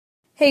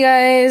Hey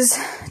guys,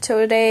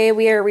 today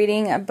we are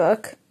reading a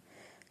book.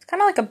 It's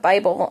kind of like a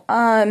Bible.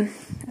 I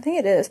think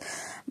it is,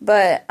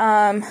 but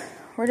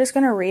we're just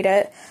gonna read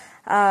it,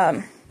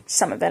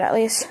 some of it at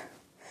least.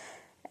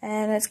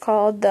 And it's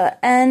called the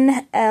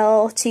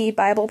NLT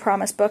Bible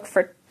Promise Book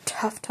for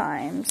Tough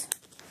Times.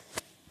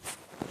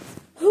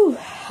 Whew,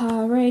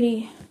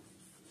 alrighty.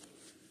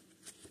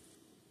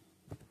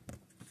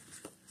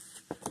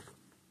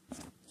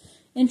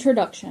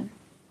 Introduction.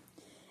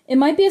 It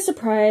might be a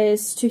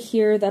surprise to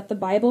hear that the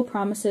Bible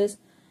promises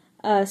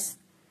us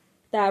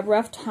that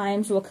rough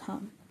times will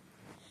come.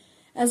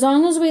 As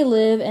long as we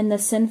live in the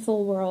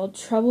sinful world,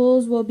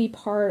 troubles will be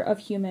part of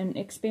human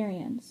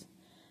experience.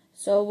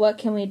 So what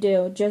can we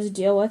do? Just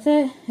deal with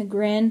it,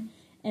 grin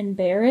and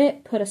bear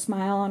it, put a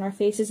smile on our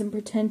faces and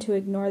pretend to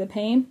ignore the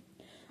pain?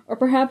 Or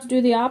perhaps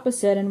do the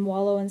opposite and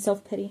wallow in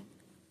self-pity?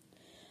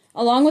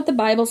 Along with the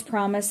Bible's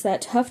promise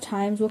that tough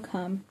times will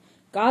come,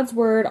 God's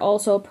Word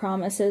also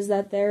promises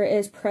that there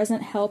is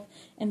present help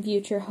and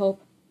future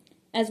hope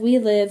as we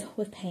live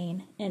with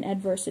pain and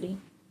adversity.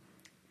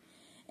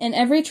 In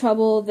every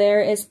trouble,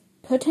 there is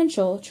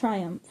potential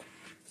triumph.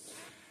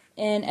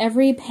 In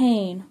every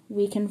pain,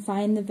 we can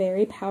find the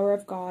very power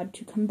of God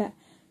to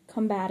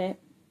combat it.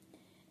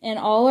 In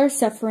all our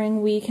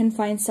suffering, we can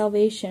find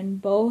salvation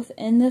both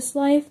in this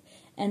life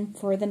and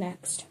for the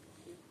next.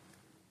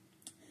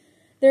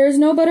 There is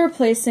no better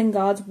place than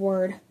God's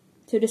Word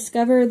to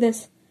discover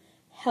this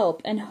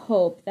help and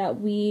hope that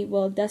we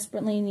will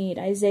desperately need.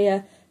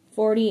 Isaiah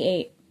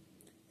 48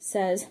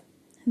 says,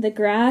 "The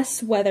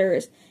grass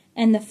withers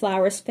and the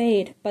flowers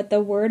fade, but the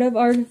word of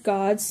our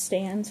God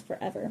stands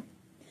forever."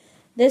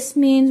 This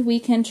means we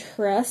can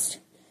trust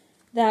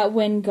that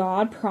when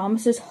God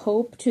promises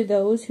hope to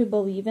those who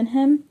believe in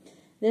Him,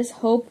 this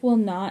hope will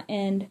not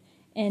end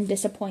in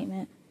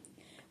disappointment.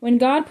 When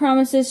God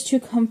promises to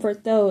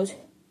comfort those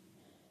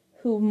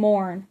who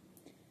mourn,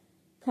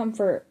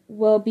 comfort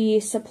will be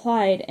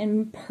supplied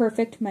in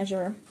perfect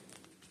measure.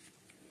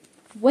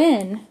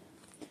 When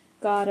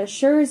God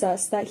assures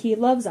us that He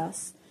loves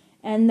us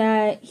and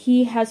that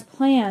He has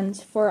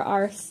plans for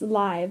our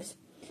lives,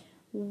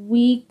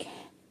 we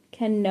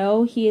can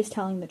know He is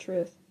telling the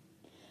truth.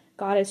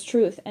 God is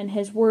truth, and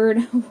His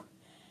Word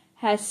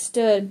has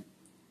stood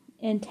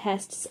in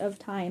tests of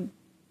time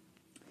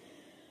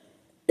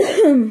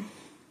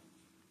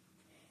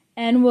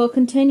and will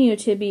continue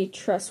to be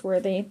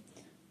trustworthy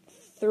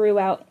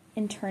throughout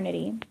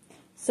eternity.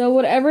 So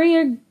whatever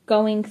you're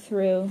going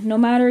through, no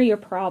matter your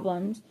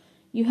problems,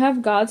 you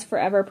have God's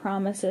forever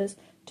promises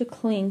to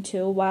cling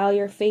to while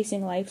you're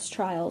facing life's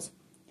trials.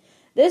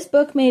 This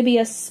book may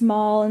be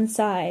small in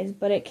size,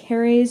 but it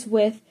carries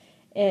with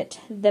it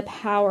the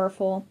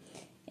powerful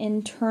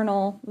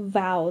internal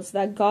vows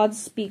that God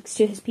speaks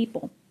to His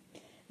people.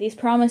 These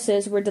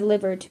promises were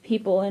delivered to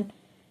people in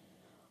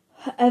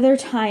other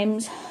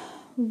times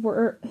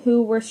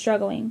who were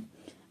struggling,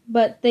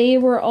 but they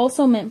were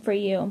also meant for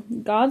you.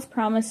 God's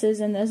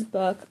promises in this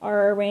book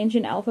are arranged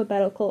in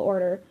alphabetical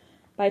order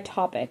by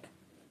topic,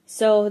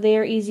 so they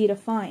are easy to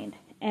find,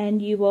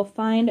 and you will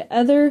find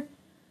over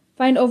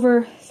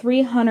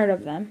 300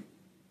 of them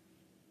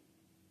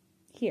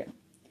here.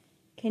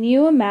 Can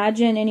you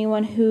imagine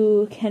anyone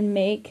who can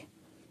make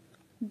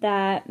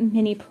that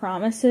many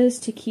promises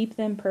to keep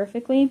them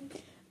perfectly?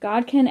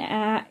 God can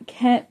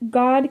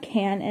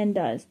and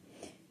does.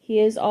 He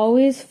is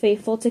always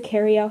faithful to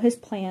carry out His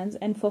plans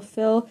and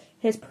fulfill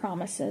His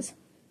promises.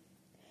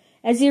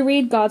 As you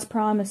read God's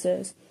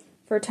promises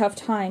for tough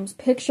times,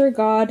 picture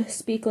God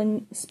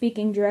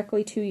speaking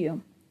directly to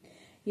you.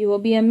 You will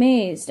be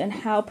amazed at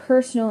how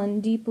personal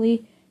and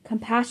deeply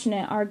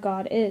compassionate our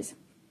God is.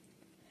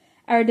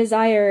 Our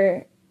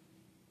desire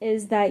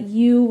is that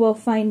you will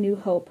find new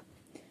hope,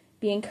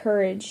 be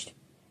encouraged,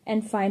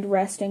 and find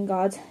rest in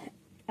God's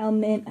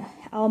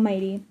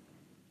almighty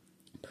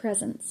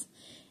presence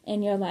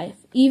in your life.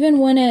 Even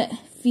when it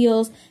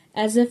feels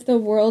as if the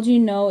world you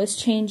know is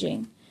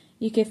changing,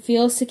 you can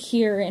feel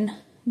secure in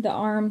the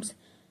arms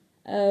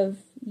of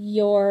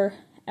your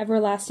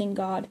everlasting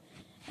God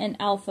and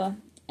Alpha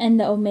and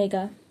the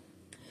Omega,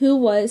 who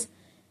was,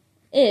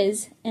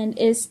 is, and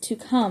is to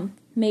come.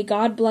 May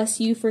God bless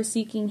you for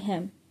seeking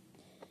Him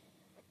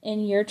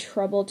in your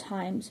troubled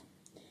times,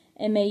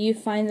 and may you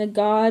find that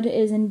God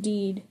is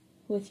indeed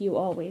with you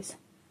always.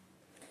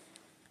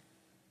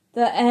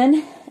 The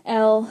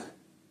NLT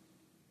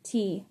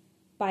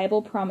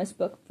Bible Promise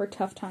Book for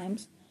Tough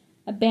Times.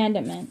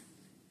 Abandonment.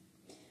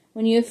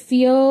 When you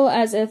feel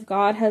as if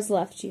God has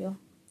left you,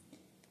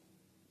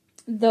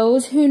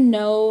 those who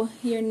know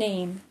your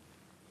name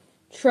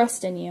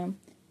trust in you.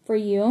 For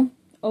you,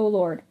 O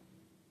Lord,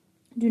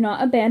 do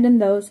not abandon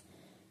those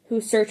who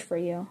search for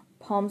you.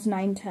 Psalms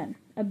 9:10.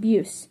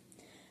 Abuse.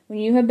 When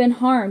you have been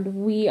harmed,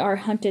 we are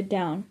hunted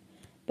down,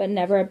 but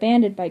never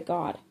abandoned by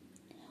God.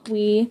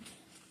 We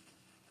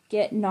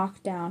get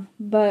knocked down,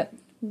 but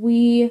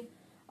we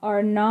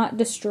are not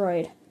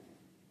destroyed.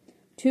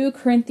 2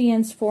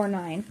 Corinthians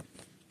 4:9.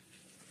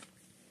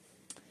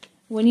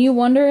 When you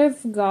wonder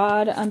if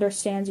God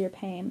understands your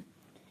pain,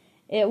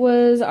 It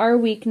was our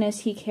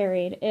weakness he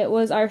carried. It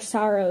was our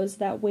sorrows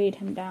that weighed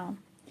him down.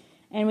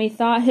 And we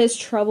thought his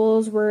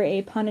troubles were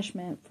a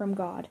punishment from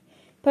God,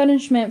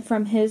 punishment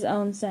from his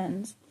own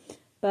sins.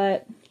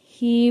 But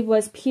he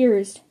was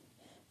pierced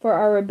for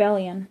our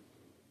rebellion,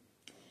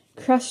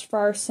 crushed for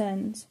our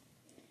sins.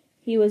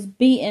 He was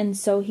beaten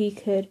so he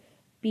could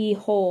be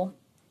whole.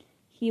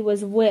 He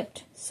was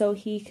whipped so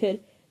he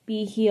could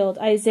be healed.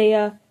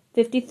 Isaiah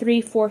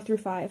 53,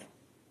 4-5.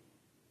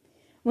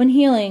 When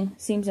healing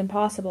seems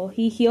impossible,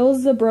 he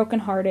heals the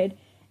brokenhearted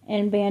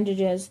and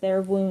bandages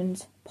their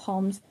wounds.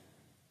 Psalms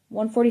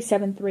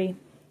 147:3.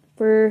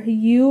 For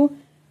you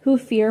who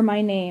fear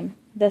my name,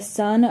 the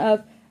Son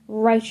of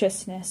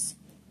Righteousness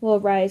will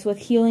rise with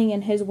healing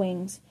in his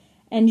wings,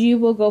 and you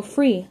will go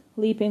free,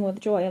 leaping with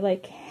joy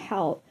like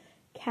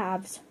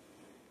calves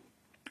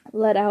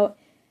led out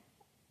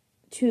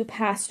to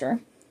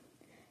pasture.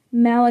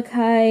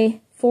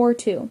 Malachi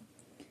 4:2.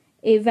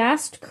 A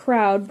vast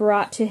crowd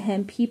brought to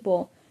him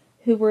people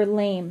who were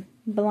lame,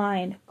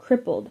 blind,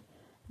 crippled,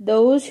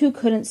 those who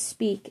couldn't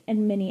speak,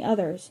 and many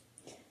others.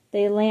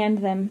 They laid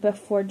them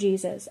before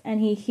Jesus,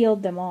 and he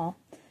healed them all.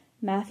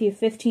 Matthew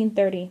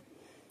 15:30.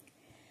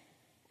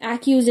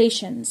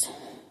 Accusations.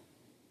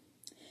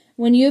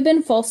 When you've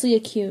been falsely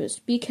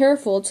accused, be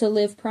careful to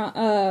live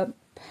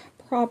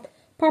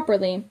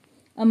properly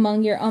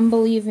among your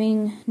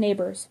unbelieving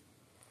neighbors.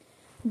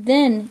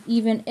 Then,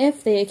 even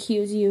if they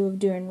accuse you of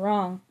doing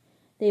wrong,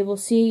 they will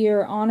see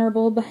your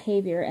honorable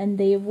behavior, and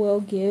they will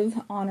give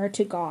honor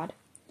to God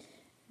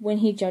when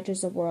he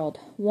judges the world.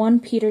 1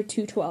 Peter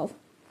 2:12.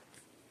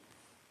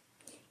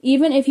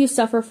 Even if you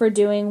suffer for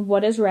doing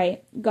what is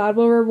right, God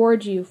will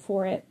reward you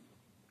for it.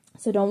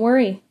 So don't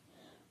worry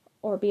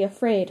or be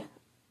afraid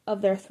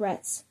of their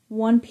threats.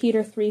 1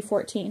 Peter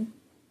 3:14.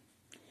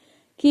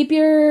 Keep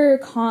your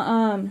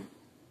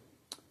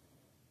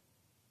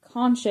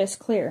conscience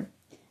clear.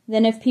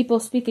 Then if people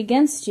speak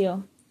against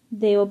you,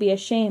 they will be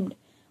ashamed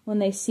when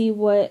they see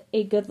what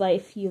a good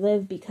life you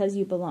live because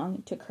you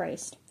belong to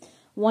Christ.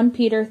 1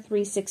 Peter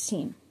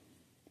 3:16.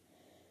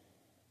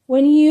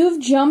 When you've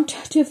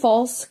jumped to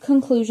false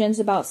conclusions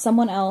about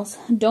someone else,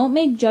 don't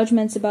make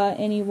judgments about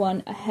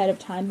anyone ahead of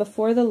time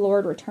before the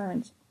Lord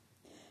returns.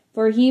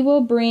 For he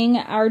will bring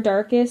our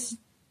darkest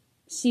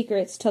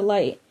secrets to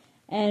light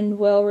and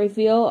will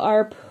reveal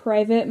our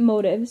private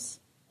motives.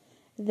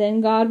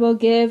 Then God will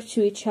give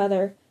to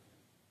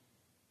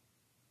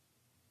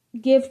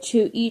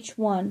each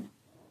one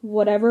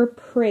whatever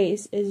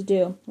praise is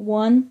due.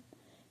 1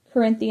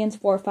 Corinthians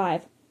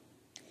 4:5.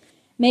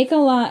 Make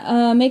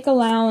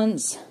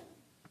allowance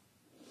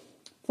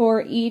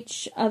for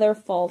each other's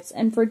faults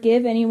and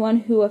forgive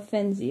anyone who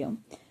offends you.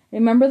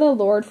 Remember the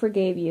Lord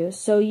forgave you,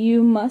 so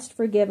you must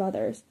forgive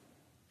others.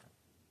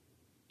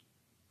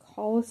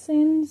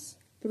 Colossians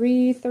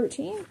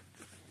 3:13.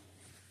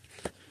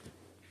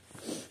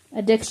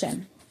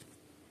 Addiction.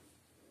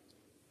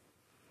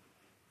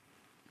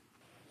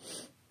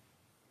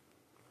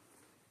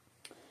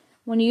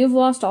 When you've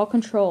lost all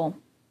control,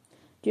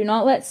 do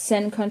not let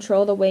sin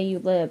control the way you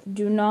live.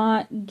 Do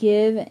not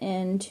give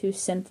in to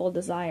sinful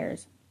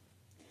desires.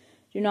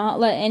 Do not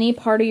let any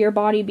part of your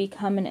body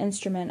become an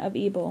instrument of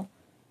evil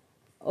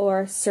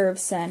or serve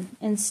sin.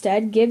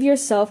 Instead, give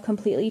yourself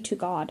completely to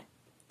God.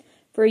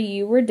 For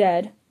you were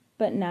dead,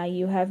 but now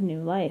you have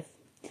new life.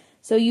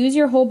 So use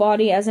your whole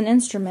body as an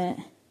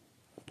instrument,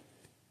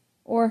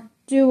 or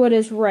do what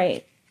is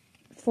right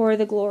for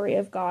the glory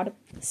of God.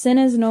 Sin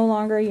is no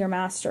longer your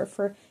master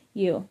for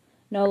you.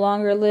 No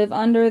longer live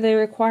under the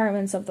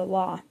requirements of the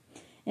law.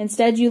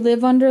 Instead, you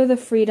live under the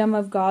freedom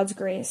of God's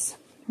grace.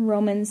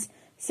 Romans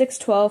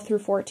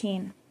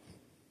 6:12-14.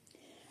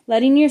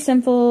 Letting your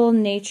sinful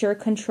nature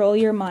control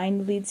your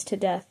mind leads to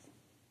death.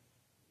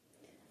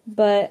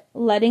 But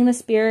letting the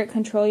Spirit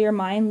control your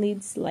mind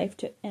leads life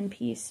and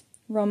peace.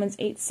 Romans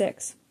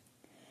 8:6.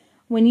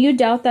 When you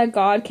doubt that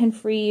God can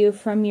free you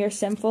from your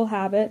sinful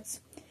habits,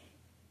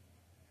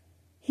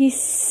 he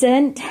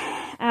sent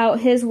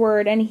out his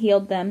word and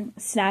healed them,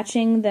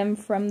 snatching them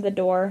from the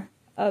door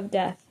of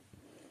death.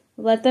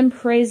 Let them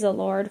praise the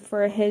Lord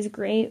for his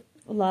great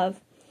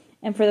love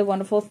and for the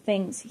wonderful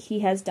things he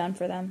has done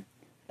for them.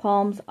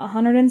 Psalms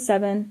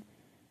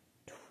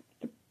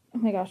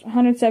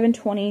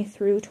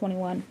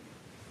 107:20-21.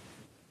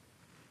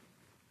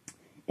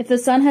 If the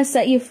Son has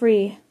set you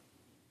free,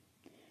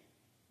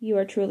 you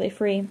are truly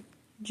free.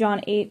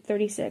 John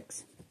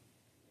 8:36.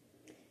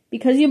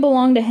 Because you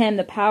belong to him,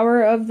 the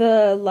power of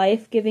the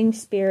life-giving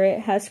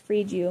Spirit has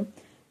freed you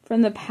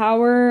from the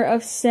power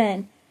of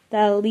sin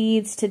that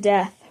leads to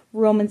death.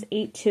 Romans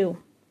 8:2.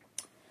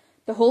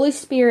 The Holy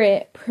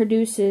Spirit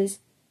produces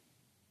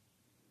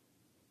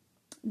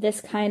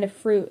this kind of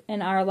fruit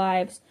in our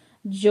lives: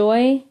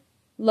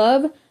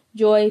 love,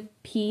 joy,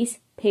 peace,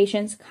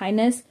 patience,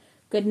 kindness,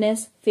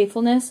 goodness,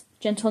 faithfulness,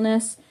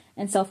 gentleness,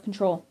 and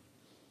self-control.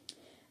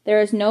 There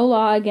is no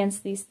law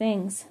against these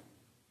things.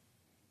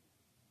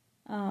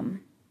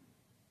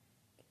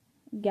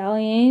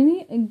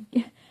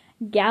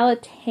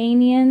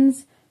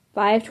 Galatians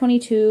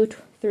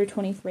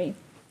 5:22-23.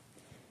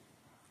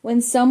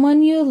 When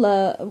someone you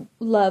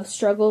love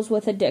struggles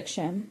with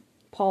addiction,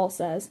 Paul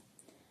says,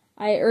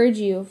 I urge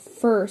you,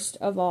 first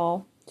of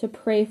all, to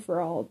pray for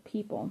all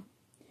people.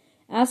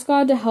 Ask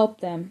God to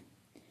help them,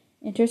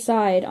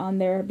 intercede on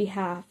their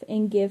behalf,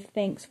 and give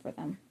thanks for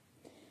them.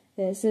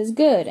 This is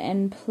good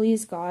and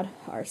please God,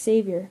 our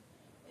Savior,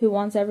 who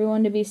wants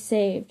everyone to be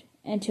saved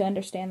and to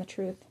understand the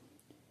truth.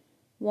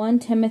 1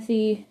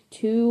 Timothy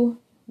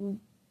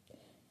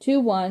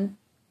 2:1,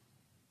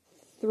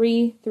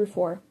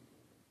 3-4.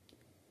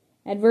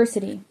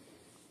 Adversity.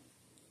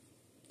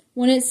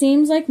 When it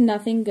seems like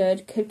nothing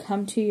good could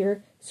come to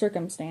your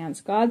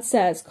circumstance, God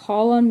says,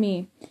 call on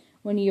me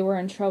when you are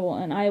in trouble,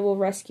 and I will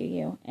rescue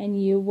you,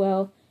 and you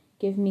will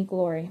give me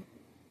glory.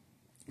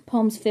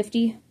 Psalms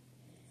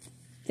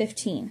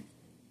 50:15.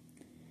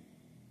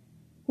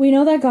 We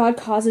know that God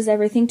causes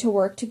everything to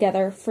work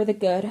together for the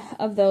good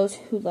of those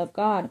who love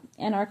God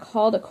and are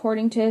called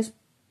according to his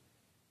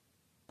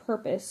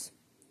purpose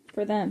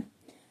for them.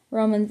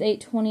 Romans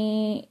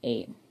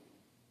 8:28.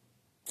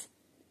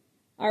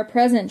 Our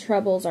present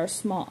troubles are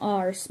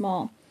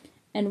small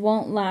and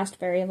won't last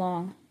very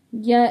long.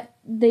 Yet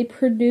they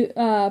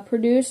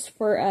produce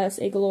for us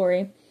a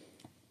glory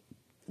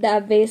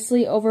that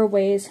vastly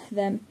overweighs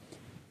them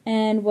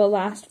and will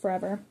last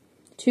forever.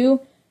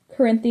 2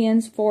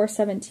 Corinthians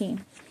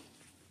 4:17.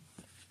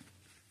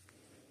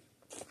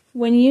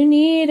 When you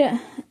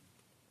need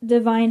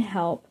divine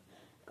help,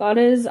 God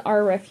is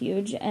our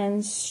refuge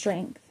and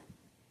strength,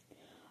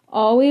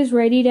 always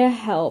ready to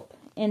help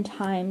in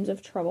times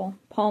of trouble.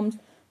 Psalms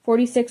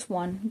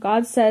 46:1.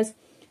 God says,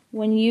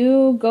 when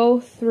you go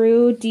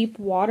through deep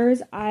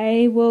waters,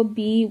 I will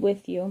be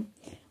with you.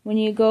 When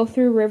you go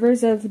through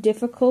rivers of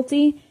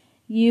difficulty,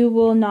 you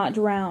will not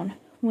drown.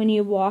 When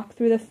you walk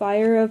through the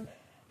fire of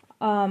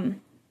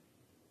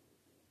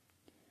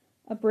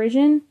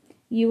abrasion,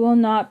 you will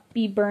not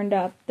be burned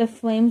up. The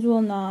flames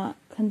will not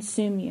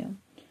consume you.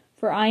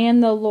 For I am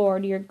the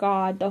Lord, your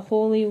God, the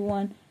Holy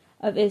One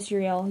of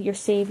Israel, your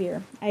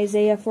Savior.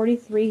 Isaiah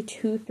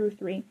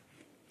 43:2-3.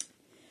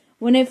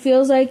 When it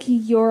feels like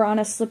you're on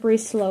a slippery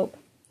slope,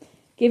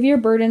 give your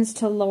burdens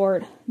to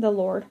the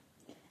Lord,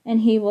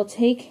 and he will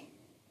take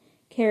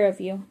care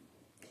of you.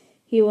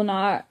 He will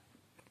not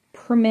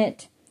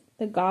permit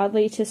the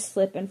godly to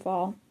slip and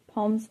fall.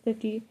 Psalms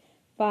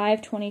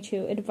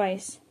 55:22.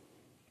 Advice.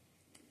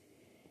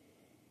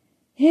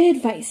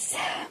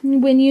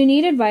 When you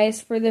need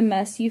advice for the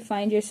mess you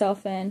find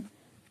yourself in,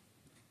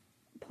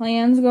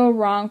 plans go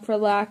wrong for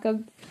lack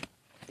of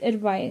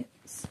advice.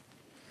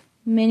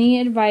 Many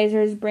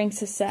advisors bring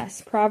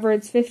success.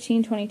 Proverbs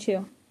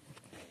 15:22.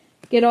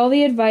 Get all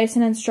the advice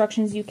and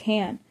instructions you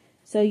can,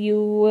 so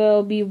you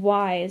will be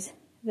wise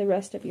the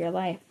rest of your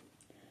life.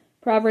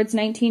 Proverbs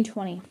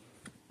 19:20.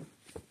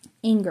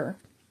 Anger.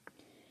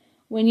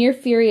 When you're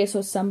furious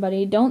with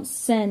somebody, don't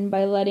sin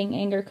by letting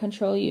anger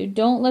control you.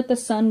 Don't let the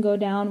sun go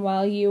down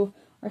while you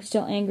are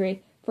still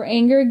angry, for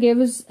anger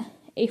gives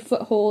a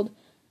foothold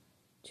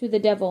to the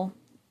devil.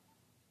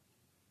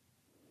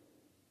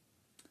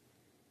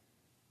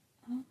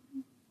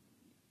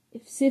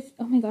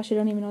 Oh my gosh, I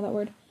don't even know that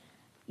word.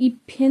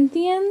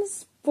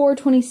 Ephesians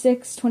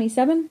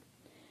 4:26-27.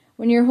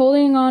 When you're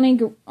holding on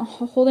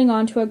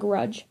to a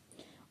grudge.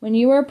 When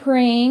you are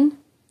praying,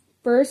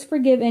 first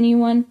forgive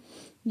anyone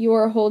you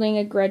are holding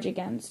a grudge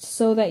against,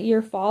 so that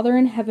your Father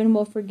in heaven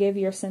will forgive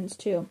your sins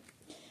too.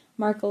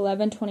 Mark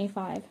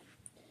 11:25.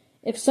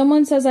 If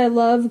someone says, I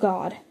love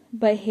God,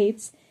 but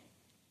hates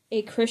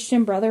a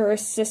Christian brother or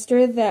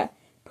sister, that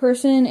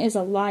person is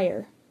a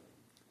liar.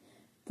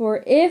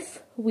 For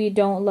if we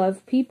don't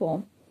love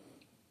people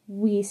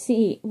we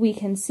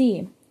can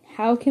see,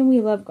 how can we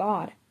love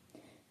God,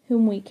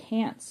 whom we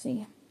can't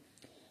see?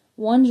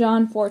 1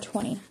 John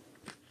 4:20.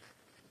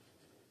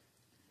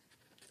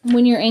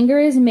 When your anger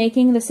is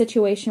making the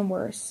situation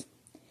worse,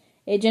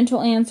 a gentle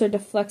answer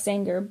deflects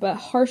anger, but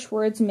harsh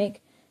words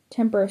make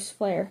tempers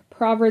flare.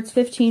 Proverbs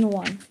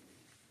 15:1.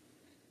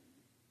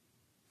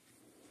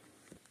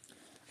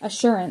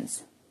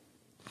 Assurance.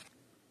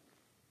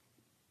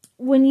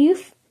 When you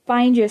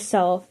find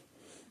yourself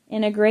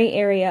in a gray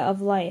area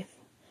of life,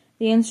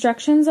 the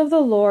instructions of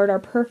the Lord are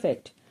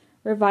perfect,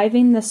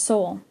 reviving the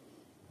soul.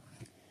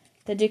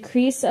 The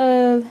decrees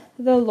of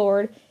the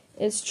Lord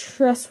is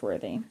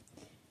trustworthy,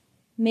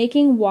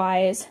 making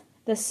wise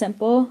the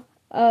simple.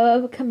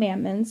 Of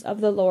commandments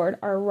of the Lord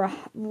are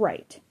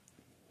right,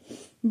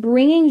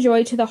 bringing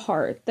joy to the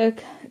heart. The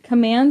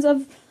commands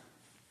of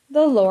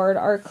the Lord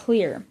are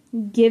clear,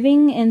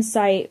 giving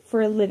insight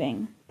for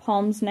living.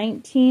 Psalms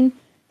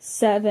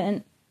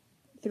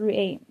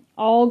 19:7-8.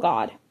 All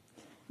God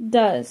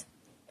does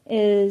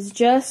is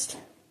just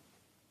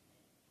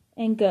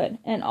and good,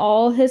 and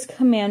all his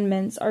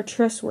commandments are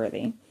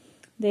trustworthy.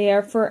 They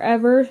are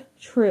forever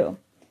true,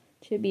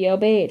 to be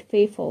obeyed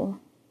faithfully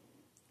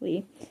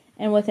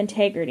and with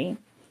integrity.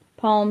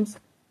 Psalms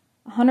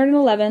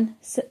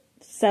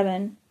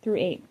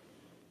 111:7-8.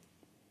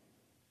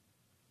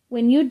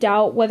 When you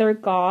doubt whether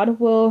God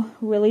will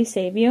really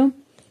save you,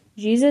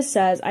 Jesus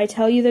says, I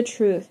tell you the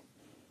truth.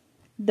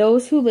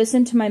 Those who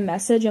listen to my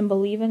message and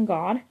believe in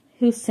God,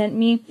 who sent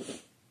me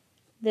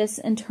this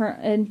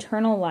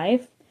eternal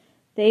life,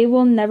 they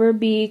will never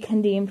be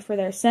condemned for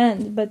their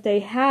sins, but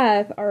they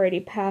have already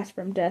passed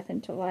from death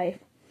into life.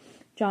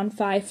 John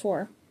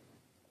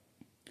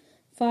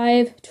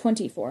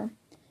 5:24.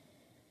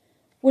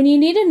 When you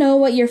need to know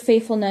what your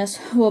faithfulness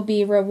will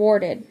be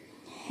rewarded.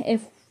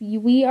 If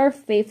we are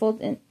faithful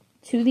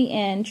to the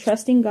end,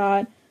 trusting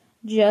God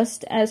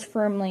just as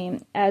firmly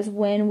as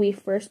when we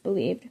first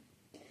believed,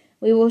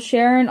 we will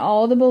share in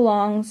all that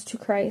belongs to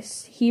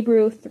Christ.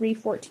 Hebrews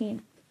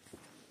 3:14.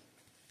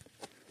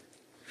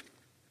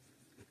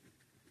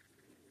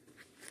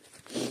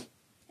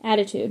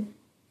 Attitude.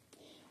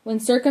 When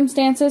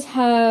circumstances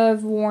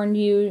have worn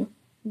you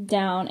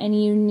down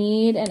and you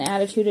need an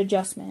attitude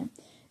adjustment,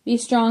 be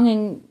strong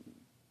and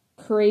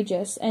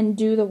courageous and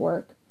do the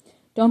work.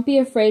 Don't be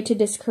afraid to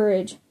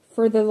discourage,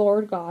 for the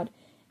Lord God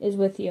is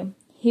with you.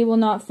 He will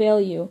not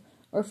fail you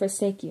or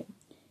forsake you.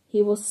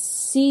 He will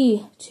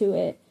see to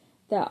it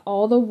that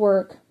all the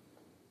work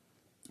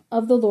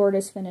of the Lord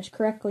is finished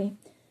correctly.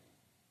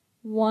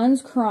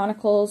 1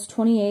 Chronicles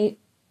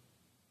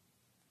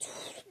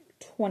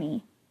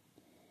 28:20.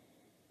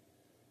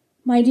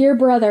 My dear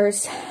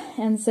brothers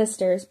and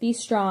sisters, be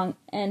strong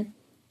and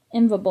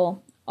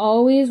immovable.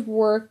 Always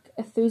work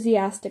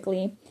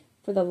enthusiastically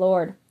for the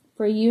Lord,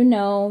 for you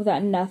know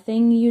that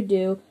nothing you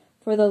do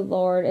for the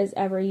Lord is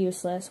ever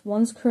useless.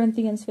 1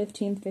 Corinthians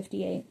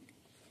 15:58.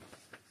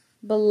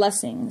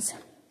 Blessings.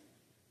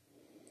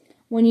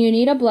 When you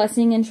need a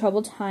blessing in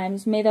troubled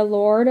times, may the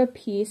Lord of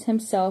peace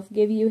himself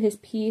give you his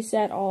peace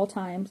at all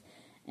times,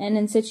 and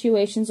in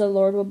situations the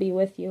Lord will be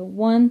with you.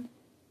 What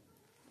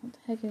the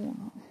heck is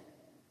that?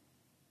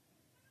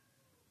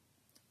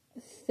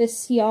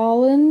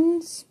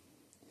 Thessalonians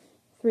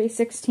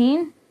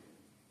 3:16.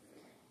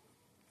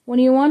 When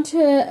you want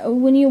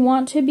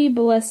to be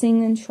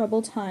blessing in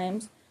troubled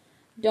times,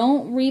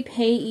 don't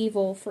repay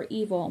evil for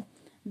evil.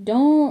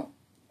 Don't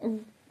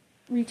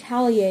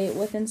retaliate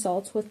with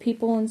insults when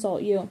people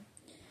insult you.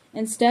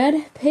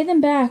 Instead, pay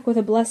them back with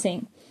a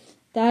blessing.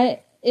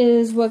 That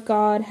is what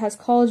God has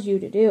called you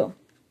to do,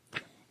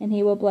 and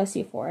he will bless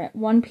you for it.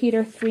 1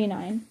 Peter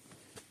 3:9.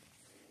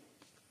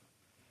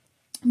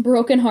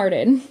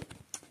 Brokenhearted.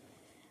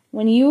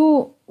 When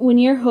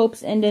your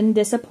hopes end in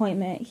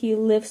disappointment, he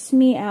lifts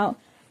me out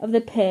of the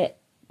pit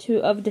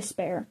of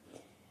despair,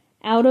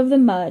 out of the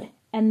mud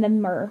and the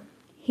mire.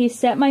 He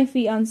set my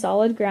feet on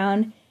solid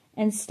ground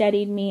and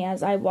steadied me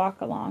as I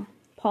walk along.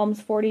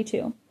 Psalms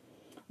 42.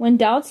 When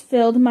doubts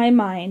filled my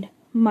mind,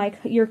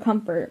 your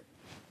comfort.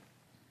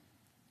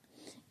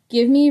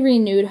 Give me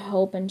renewed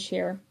hope and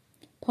cheer.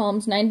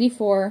 Psalms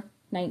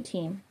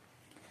 94:19.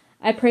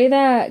 I pray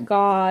that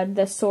God,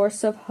 the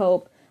source of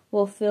hope,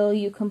 will fill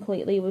you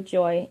completely with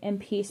joy and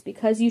peace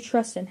because you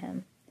trust in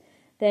him.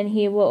 Then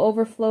he will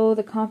overflow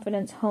the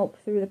confidence, hope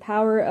through the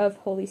power of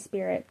Holy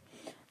Spirit.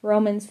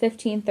 Romans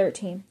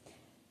 15:13.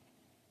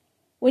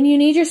 When you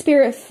need your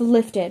spirit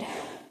lifted,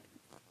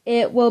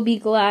 it will be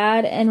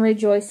glad and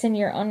rejoice in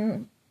your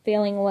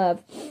unfailing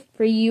love,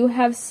 for you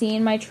have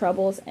seen my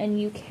troubles and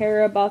you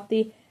care about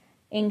the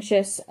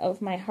anxious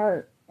of my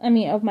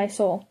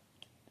soul.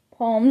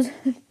 Psalms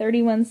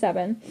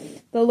 31:7.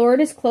 The Lord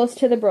is close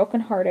to the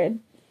brokenhearted.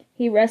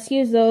 He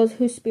rescues those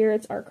whose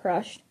spirits are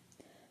crushed.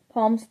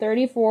 Psalms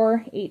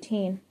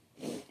 34:18.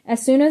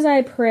 As soon as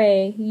I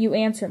pray, you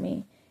answer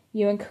me.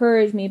 You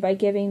encourage me by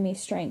giving me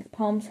strength.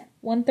 Psalms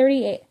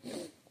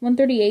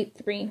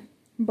 138:3.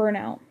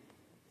 Burnout.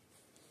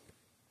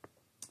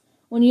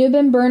 When you have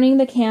been burning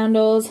the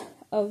candles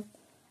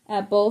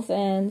at both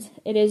ends,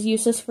 it is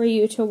useless for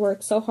you to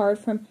work so hard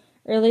from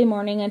early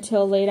morning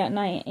until late at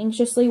night,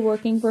 anxiously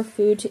working for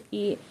food to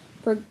eat,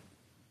 for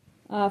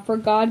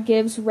God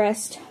gives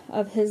rest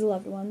of his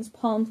loved ones.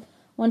 Psalms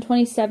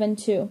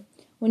 127:2.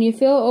 When you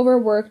feel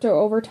overworked or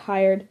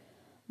overtired,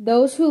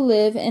 those who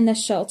live in the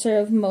shelter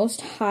of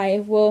Most High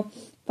will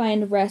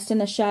find rest in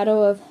the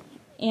shadow of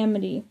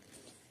Almighty.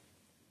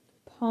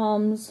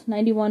 Psalms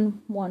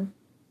 91:1.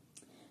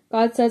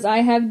 God says, I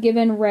have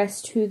given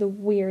rest to the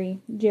weary.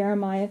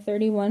 Jeremiah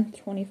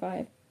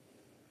 31:25.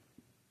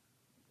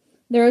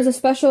 There is a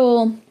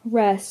special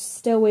rest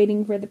still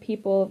waiting for the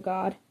people of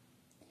God.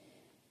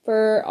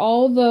 For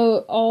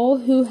all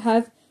who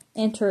have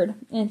entered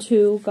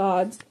into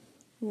God's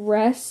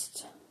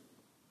rest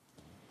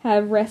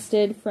have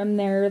rested from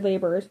their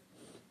labors,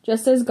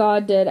 just as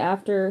God did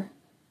after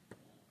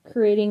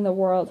creating the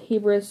world.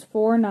 Hebrews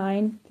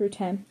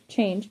 4:9-10.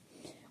 Change.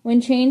 When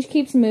change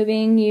keeps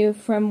moving you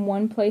from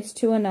one place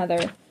to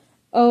another,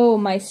 oh,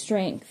 my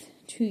strength,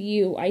 to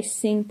you I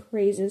sing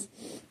praises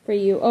for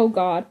you, O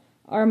God,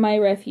 are my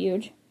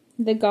refuge,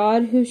 the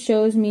God who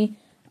shows me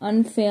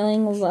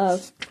unfailing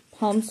love.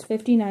 Psalms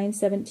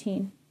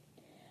 59:17.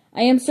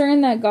 I am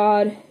certain that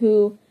God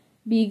who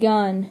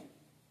begun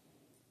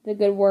the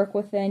good work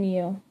within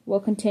you will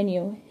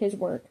continue his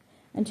work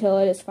until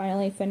it is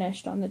finally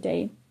finished on the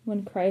day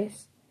when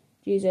Christ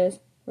Jesus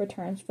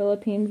returns.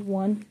 Philippians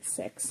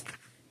 1:6.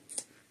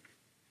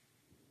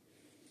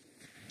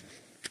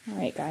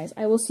 Alright, guys.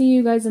 I will see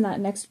you guys in that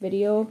next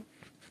video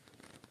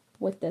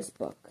with this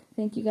book.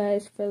 Thank you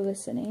guys for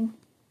listening.